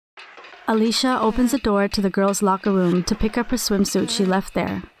Alicia opens the door to the girls' locker room to pick up her swimsuit she left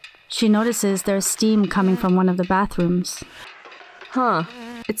there. She notices there's steam coming from one of the bathrooms. Huh,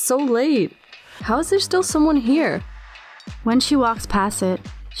 it's so late. How is there still someone here? When she walks past it,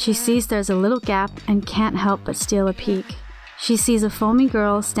 she sees there's a little gap and can't help but steal a peek. She sees a foamy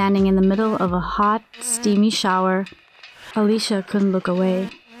girl standing in the middle of a hot, steamy shower. Alicia couldn't look away.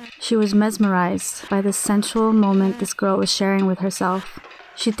 She was mesmerized by the sensual moment this girl was sharing with herself.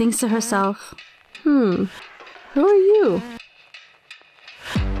 She thinks to herself, Who are you?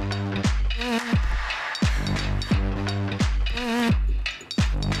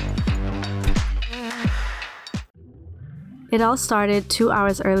 It all started 2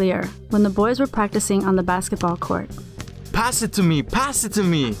 hours earlier, when the boys were practicing on the basketball court. Pass it to me! Pass it to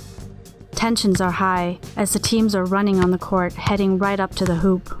me! Tensions are high, as the teams are running on the court, heading right up to the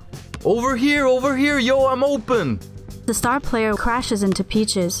hoop. Over here, yo, I'm open! The star player crashes into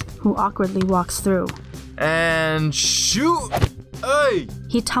Peaches, who awkwardly walks through. And shoot! Hey!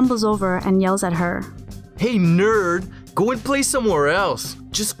 He tumbles over and yells at her. Hey, nerd! Go and play somewhere else!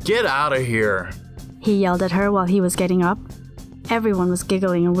 Just get out of here! He yelled at her while he was getting up. Everyone was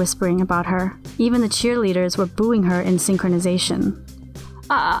giggling and whispering about her. Even the cheerleaders were booing her in synchronization.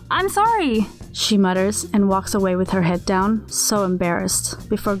 I'm sorry, she mutters and walks away with her head down, so embarrassed,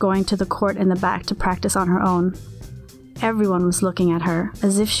 before going to the court in the back to practice on her own. Everyone was looking at her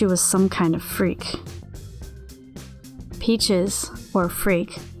as if she was some kind of freak. Peaches, or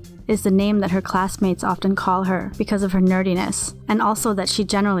Freak, is the name that her classmates often call her because of her nerdiness, and also that she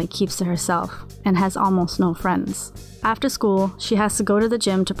generally keeps to herself and has almost no friends. After school, she has to go to the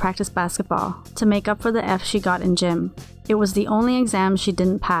gym to practice basketball to make up for the F she got in gym. It was the only exam she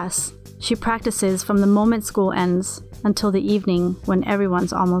didn't pass. She practices from the moment school ends until the evening when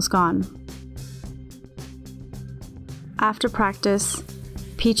everyone's almost gone. After practice,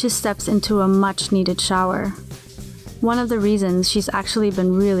 Peaches steps into a much-needed shower. One of the reasons she's actually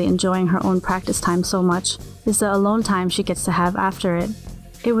been really enjoying her own practice time so much is the alone time she gets to have after it.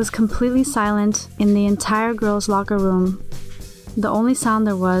 It was completely silent in the entire girls' locker room. The only sound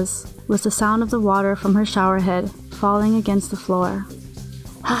there was the sound of the water from her shower head falling against the floor.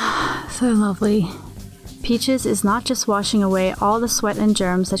 So lovely. Peaches is not just washing away all the sweat and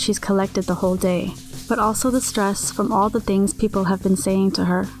germs that she's collected the whole day, but also the stress from all the things people have been saying to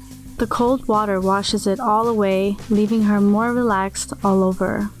her. The cold water washes it all away, leaving her more relaxed all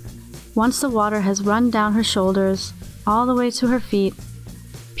over. Once the water has run down her shoulders, all the way to her feet,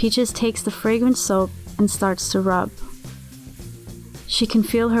 Peaches takes the fragrant soap and starts to rub. She can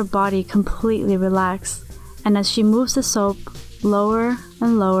feel her body completely relax, and as she moves the soap lower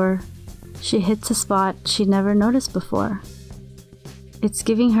and lower, she hits a spot she'd never noticed before. It's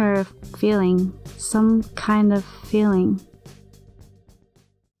giving her a feeling, some kind of feeling.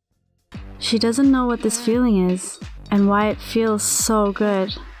 She doesn't know what this feeling is and why it feels so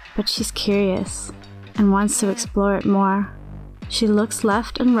good, but she's curious and wants to explore it more. She looks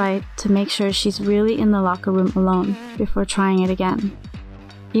left and right to make sure she's really in the locker room alone before trying it again,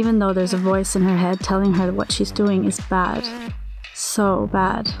 even though there's a voice in her head telling her that what she's doing is bad. So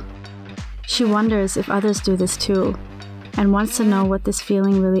bad. She wonders if others do this too, and wants to know what this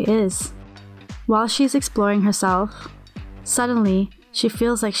feeling really is. While she's exploring herself, suddenly she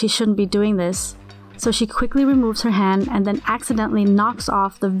feels like she shouldn't be doing this, so she quickly removes her hand and then accidentally knocks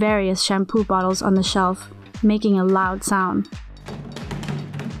off the various shampoo bottles on the shelf, making a loud sound.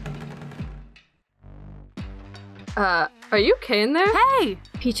 Are you okay in there? Hey!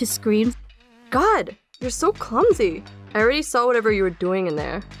 Peaches screams. God, you're so clumsy. I already saw whatever you were doing in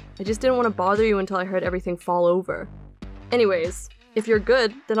there. I just didn't want to bother you until I heard everything fall over. Anyways, if you're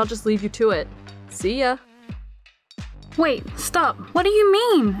good, then I'll just leave you to it. See ya. Wait, stop. What do you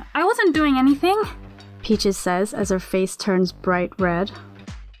mean? I wasn't doing anything. Peaches says as her face turns bright red.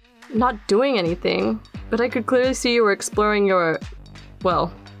 Not doing anything, but I could clearly see you were exploring your,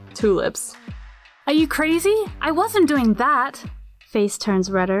 well, tulips. Are you crazy? I wasn't doing that. Face turns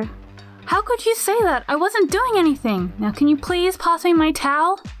redder. How could you say that? I wasn't doing anything. Now can you please pass me my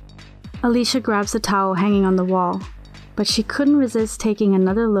towel? Alicia grabs the towel hanging on the wall, but she couldn't resist taking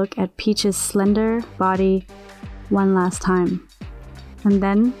another look at Peaches' slender body one last time. And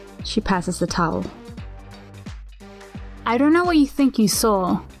then she passes the towel. I don't know what you think you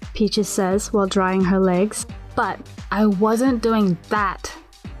saw, Peaches says while drying her legs, but I wasn't doing that.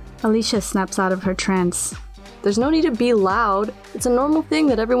 Alicia snaps out of her trance. There's no need to be loud. It's a normal thing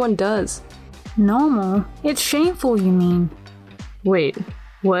that everyone does. Normal? It's shameful, you mean? Wait,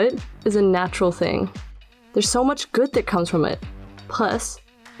 what is a natural thing? There's so much good that comes from it. Plus,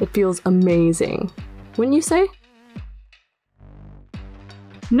 it feels amazing. Wouldn't you say?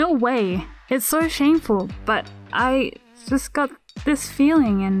 No way. It's so shameful, but I just got this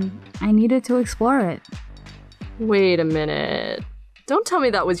feeling and I needed to explore it. Wait a minute. Don't tell me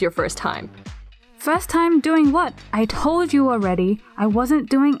that was your first time. First time doing what? I told you already. I wasn't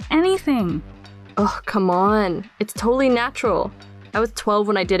doing anything. Oh, come on. It's totally natural. I was 12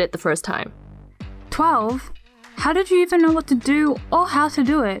 when I did it the first time. 12? How did you even know what to do or how to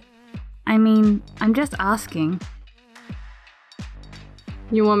do it? I mean, I'm just asking.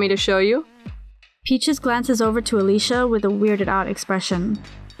 You want me to show you? Peaches glances over to Alicia with a weirded out expression.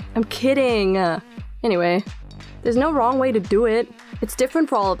 I'm kidding. Anyway, there's no wrong way to do it. It's different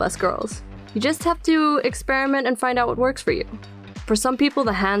for all of us girls. You just have to experiment and find out what works for you. For some people,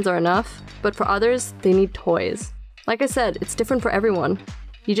 the hands are enough, but for others, they need toys. Like I said, it's different for everyone.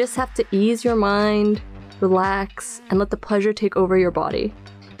 You just have to ease your mind, relax, and let the pleasure take over your body.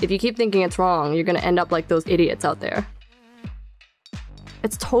 If you keep thinking it's wrong, you're gonna end up like those idiots out there.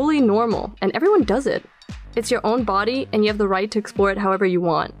 It's totally normal, and everyone does it. It's your own body, and you have the right to explore it however you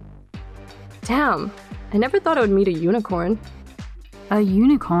want. Damn, I never thought I would meet a unicorn. A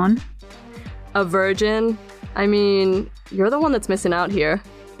unicorn? A virgin? I mean, you're the one that's missing out here.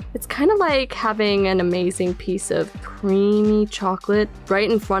 It's kind of like having an amazing piece of creamy chocolate right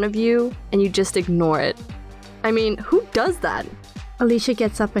in front of you, and you just ignore it. I mean, who does that? Alicia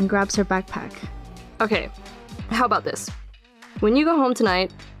gets up and grabs her backpack. Okay, how about this? When you go home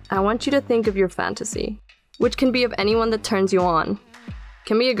tonight, I want you to think of your fantasy, which can be of anyone that turns you on.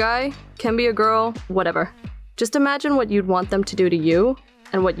 Can be a guy, can be a girl, whatever. Just imagine what you'd want them to do to you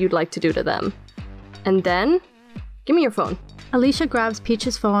and what you'd like to do to them. And then, give me your phone. Alicia grabs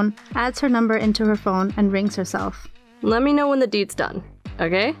Peach's phone, adds her number into her phone, and rings herself. Let me know when the deed's done,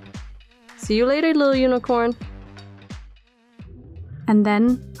 okay? See you later, little unicorn. And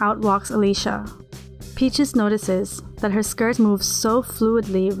then, out walks Alicia. Peaches notices that her skirt moves so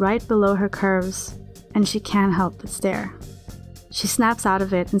fluidly right below her curves, and she can't help but stare. She snaps out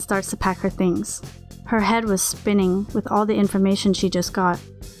of it and starts to pack her things. Her head was spinning with all the information she just got.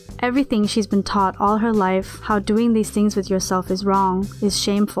 Everything she's been taught all her life, how doing these things with yourself is wrong, is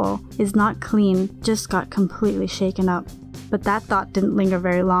shameful, is not clean, just got completely shaken up. But that thought didn't linger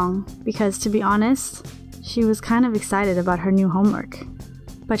very long, because to be honest, she was kind of excited about her new homework.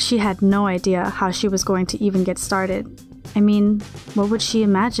 But she had no idea how she was going to even get started. I mean, what would she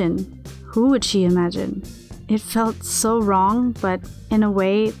imagine? Who would she imagine? It felt so wrong, but in a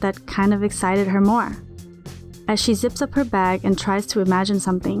way that kind of excited her more. As she zips up her bag and tries to imagine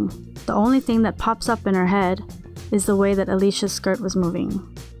something, the only thing that pops up in her head is the way that Alicia's skirt was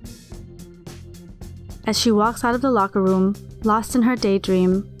moving. As she walks out of the locker room, lost in her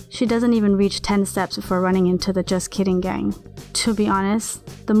daydream, she doesn't even reach 10 steps before running into the Just Kidding gang. To be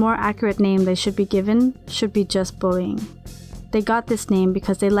honest, the more accurate name they should be given should be just bullying. They got this name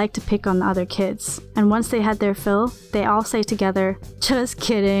because they like to pick on the other kids, and once they had their fill, they all say together, "Just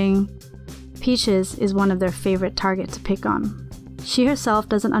kidding." Peaches is one of their favorite targets to pick on. She herself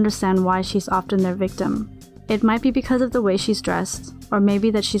doesn't understand why she's often their victim. It might be because of the way she's dressed, or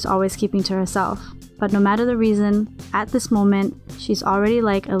maybe that she's always keeping to herself. But no matter the reason, at this moment, she's already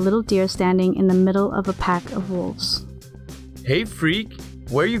like a little deer standing in the middle of a pack of wolves. Hey freak,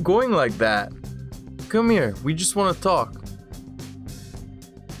 where are you going like that? Come here, we just want to talk.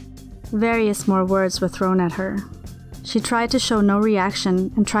 Various more words were thrown at her. She tried to show no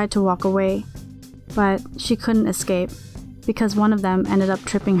reaction and tried to walk away, but she couldn't escape because one of them ended up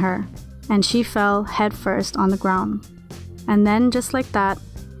tripping her, and she fell headfirst on the ground. And then, just like that,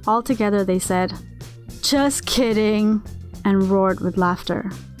 all together they said, "Just kidding," and roared with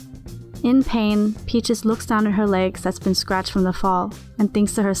laughter. In pain, Peaches looks down at her legs that's been scratched from the fall and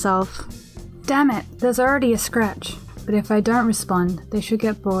thinks to herself, Damn it, there's already a scratch. But if I don't respond, they should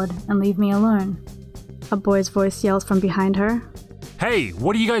get bored and leave me alone. A boy's voice yells from behind her. Hey,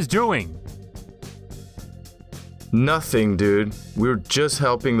 what are you guys doing? Nothing, dude. We're just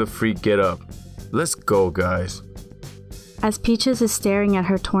helping the freak get up. Let's go, guys. As Peaches is staring at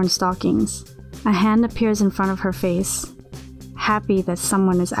her torn stockings, a hand appears in front of her face. Happy that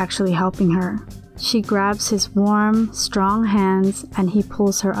someone is actually helping her, she grabs his warm, strong hands and he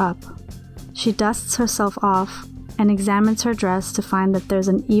pulls her up. She dusts herself off and examines her dress to find that there's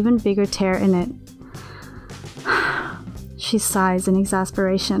an even bigger tear in it. She sighs in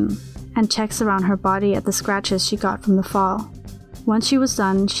exasperation and checks around her body at the scratches she got from the fall. Once she was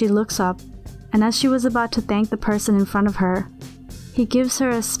done, she looks up, and as she was about to thank the person in front of her, he gives her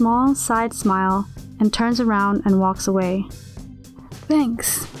a small side smile and turns around and walks away.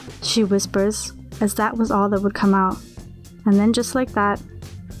 Thanks, she whispers, as that was all that would come out. And then just like that,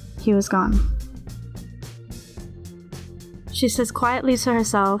 he was gone. She says quietly to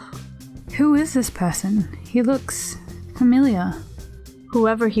herself, Who is this person? He looks familiar.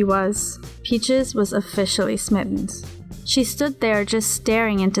 whoever he was, Peaches was officially smitten. She stood there just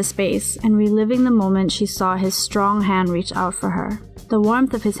staring into space and reliving the moment she saw his strong hand reach out for her. The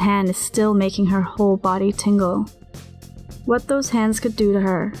warmth of his hand is still making her whole body tingle. What those hands could do to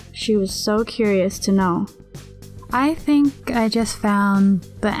her, she was so curious to know. I think I just found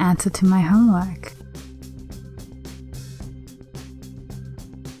the answer to my homework.